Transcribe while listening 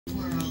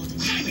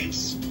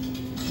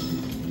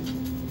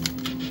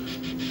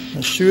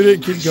And shoot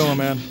it, keep going,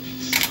 man.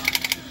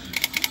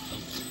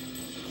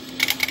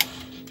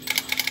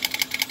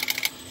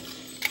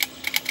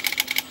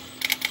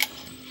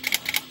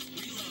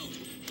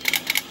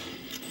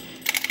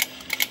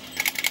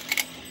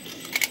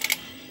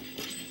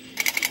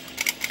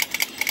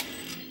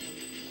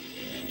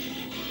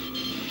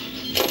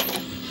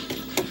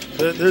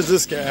 There's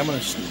this guy. I'm going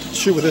to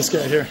shoot with this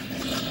guy here.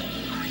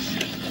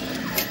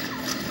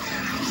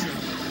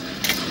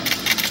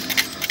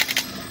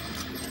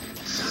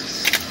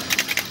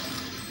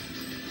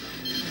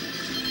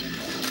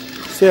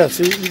 So yeah,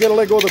 see, you got to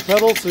let go of the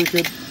pedal so you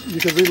could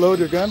reload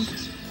your gun.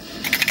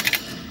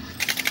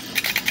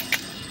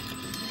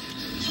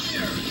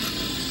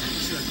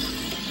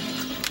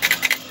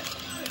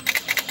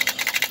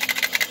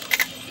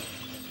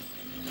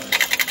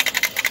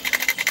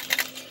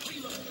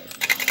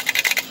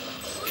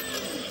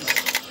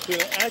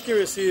 The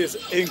accuracy is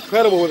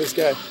incredible with this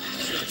guy.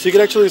 So you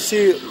can actually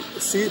see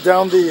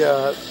down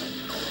the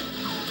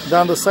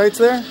sights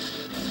there.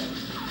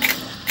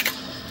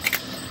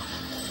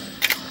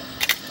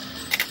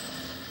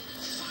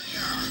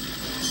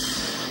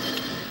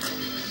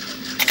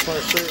 Just want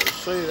to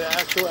show you the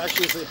actual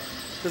accuracy.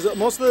 Because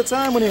most of the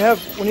time when you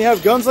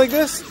have guns like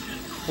this,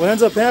 what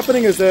ends up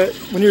happening is that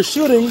when you're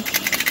shooting,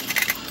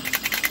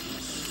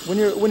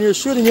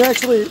 you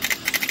actually,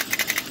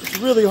 it's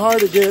really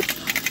hard to get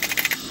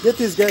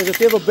these guys. If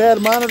you have a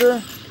bad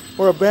monitor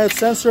or a bad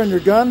sensor on your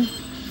gun,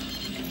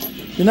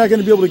 you're not going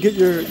to be able to get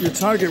your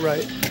target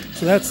right.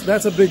 So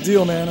that's a big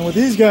deal, man. And with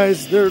these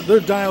guys, they're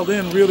dialed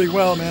in really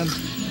well, man.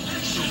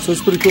 So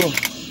it's pretty cool.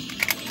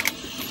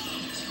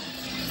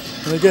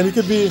 And again, you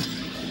could be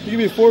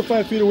 4 or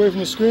 5 feet away from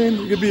the screen.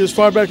 You could be as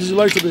far back as you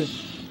like to be.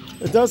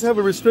 It does have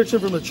a restriction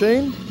from the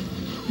chain.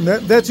 And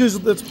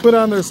that's put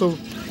on there so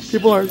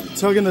people aren't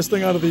tugging this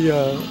thing out of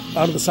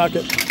the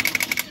socket.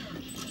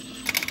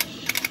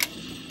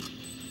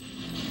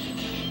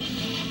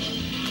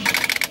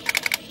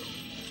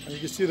 And you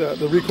can see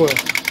the recoil.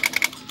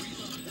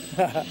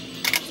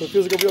 So it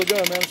feels like a real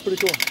gun, man. It's pretty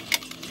cool.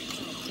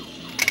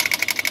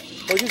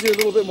 Well, it gives you a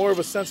little bit more of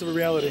a sense of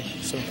reality.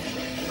 So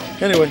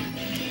anyway,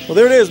 well,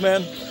 there it is,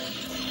 man.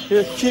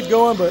 Here, keep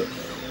going, but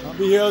I'll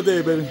be here all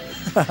day, baby.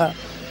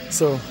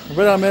 So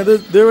right on, man.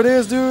 There it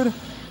is, dude.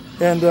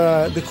 And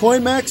the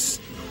coin mechs,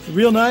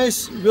 real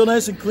nice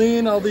and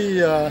clean. All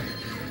the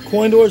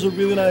coin doors are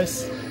really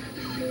nice.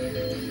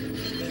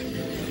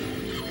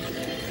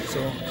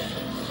 So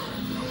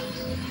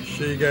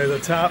show you guys the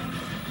top.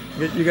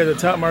 Get you guys the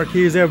top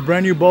marquees. They have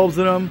brand new bulbs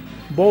in them.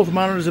 Both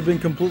monitors have been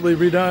completely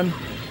redone.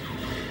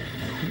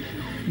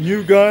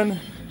 New gun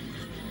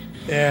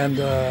and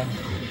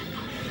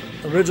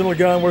original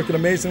gun working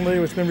amazingly.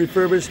 It's been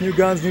refurbished. New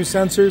guns, new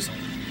sensors,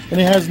 and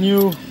it has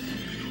new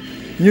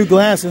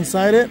glass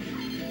inside it.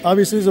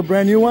 Obviously, it's a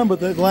brand new one, but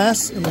the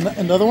glass and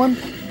another one,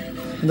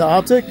 and the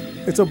optic,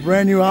 it's a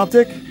brand new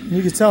optic. And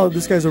you can tell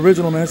this guy's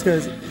original, man. This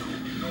guy's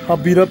how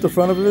beat up the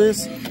front of it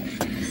is, and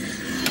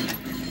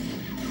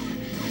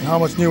how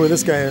much newer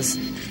this guy is.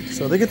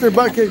 So they get their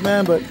butt kicked,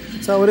 man, but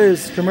that's how it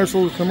is.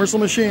 Commercial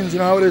machines, you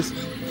know how it is.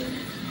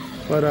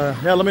 But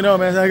yeah, let me know,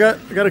 man. I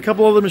got a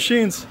couple other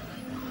machines.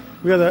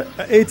 We got an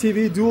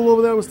ATV dual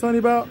over there I was telling you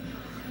about.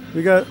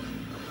 We got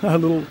a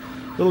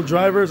little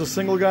drivers, a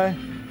single guy.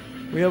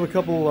 We have a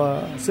couple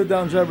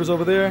sit-down drivers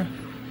over there.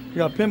 We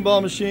got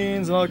pinball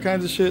machines and all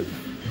kinds of shit.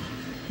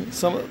 We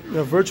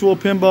have virtual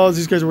pinballs.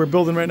 These guys are we're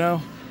building right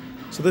now.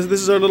 So this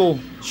is our little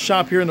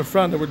shop here in the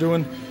front that we're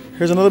doing.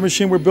 Here's another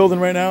machine we're building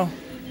right now.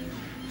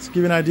 Let's give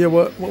you an idea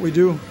what we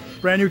do.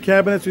 Brand new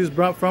cabinets we just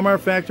brought from our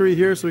factory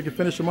here so we can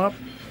finish them up.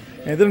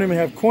 And they don't even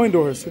have coin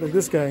doors. Like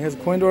this guy has a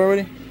coin door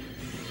already.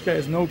 This guy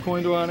has no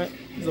coin door on it.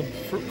 It's a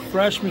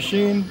fresh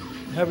machine.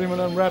 Haven't even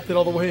unwrapped it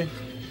all the way.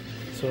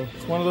 So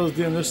it's one of those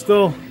deals. There's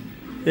still,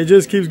 it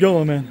just keeps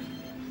going, man.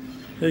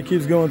 It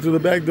keeps going through the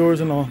back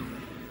doors and all.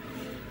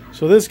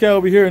 So this guy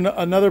over here,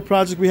 another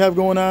project we have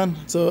going on.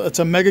 It's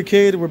a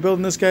Megacade. We're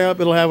building this guy up.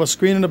 It'll have a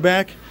screen in the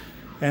back.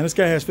 And this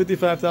guy has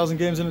 55,000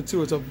 games in it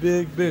too. It's a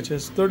big bitch. It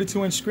has a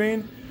 32-inch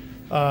screen.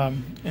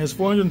 It has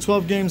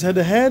 412 games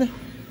head-to-head.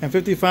 And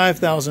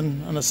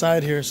 55,000 on the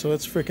side here, so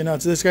it's freaking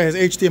nuts. This guy has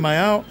HDMI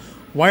out,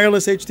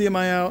 wireless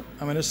HDMI out.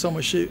 I mean, there's so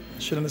much shit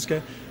on this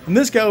guy. And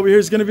this guy over here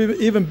is going to be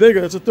even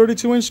bigger. It's a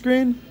 32-inch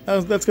screen.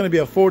 That's going to be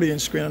a 40-inch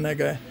screen on that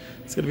guy.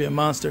 It's going to be a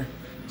monster.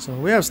 So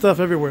we have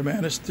stuff everywhere,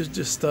 man. There's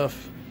just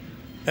stuff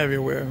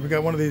everywhere. We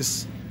got one of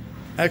these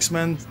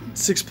X-Men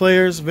 6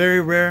 players,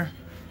 very rare.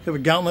 We have a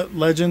Gauntlet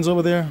Legends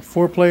over there,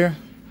 4-player.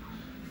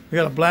 We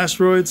got a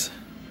Blastroids,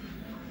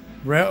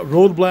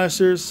 Road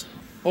Blasters.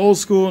 Old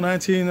school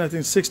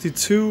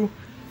 1962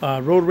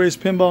 road race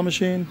pinball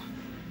machine.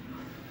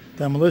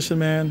 Demolition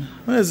Man.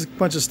 There's a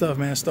bunch of stuff,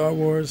 man. Star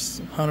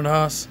Wars, Haunted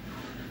House.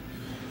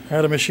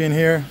 Had a machine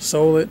here,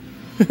 sold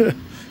it.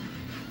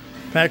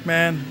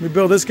 Pac-Man. We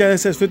built this guy that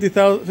says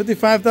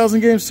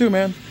 55,000 games too,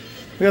 man.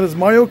 We got this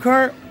Mario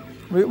Kart.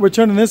 We're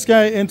turning this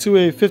guy into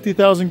a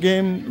 50,000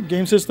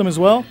 game system as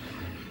well.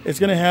 It's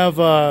gonna have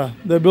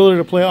the ability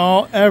to play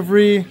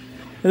every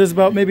There's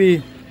about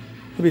maybe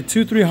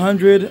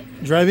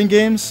 200-300 driving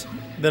games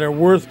that are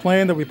worth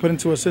playing that we put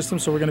into a system,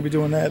 so we're going to be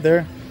doing that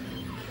there.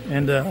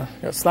 And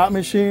got slot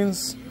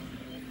machines,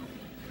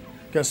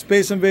 got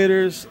Space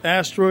Invaders,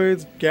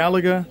 Asteroids,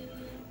 Galaga.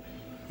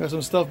 Got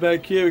some stuff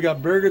back here. We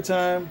got Burger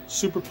Time,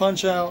 Super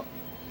Punch Out,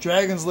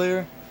 Dragon's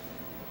Lair.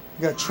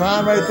 We got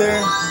Tron right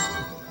there.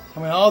 I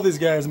mean, all these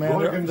guys,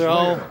 man, they're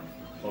all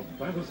a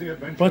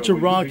bunch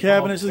of raw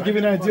cabinets. Just to give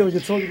you an idea, like I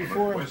told you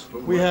before,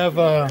 we have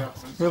a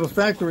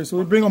factory, so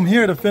we bring them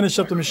here to finish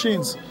up the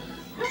machines.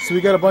 So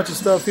we got a bunch of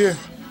stuff here.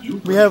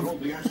 We have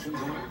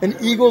an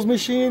Eagles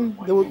machine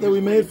that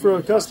we made for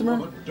a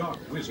customer.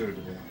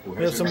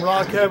 We have some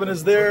raw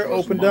cabinets there,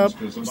 opened up.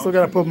 Still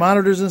got to put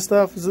monitors and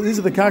stuff. These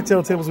are the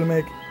cocktail tables we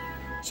make.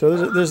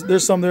 So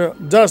there's some there,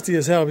 dusty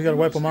as hell. We got to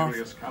wipe them off.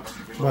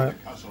 But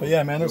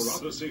yeah, man,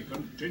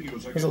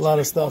 there's a lot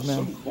of stuff,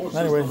 man.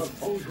 Anyway,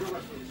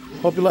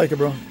 hope you like it,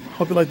 bro.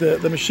 Hope you like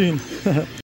the machine.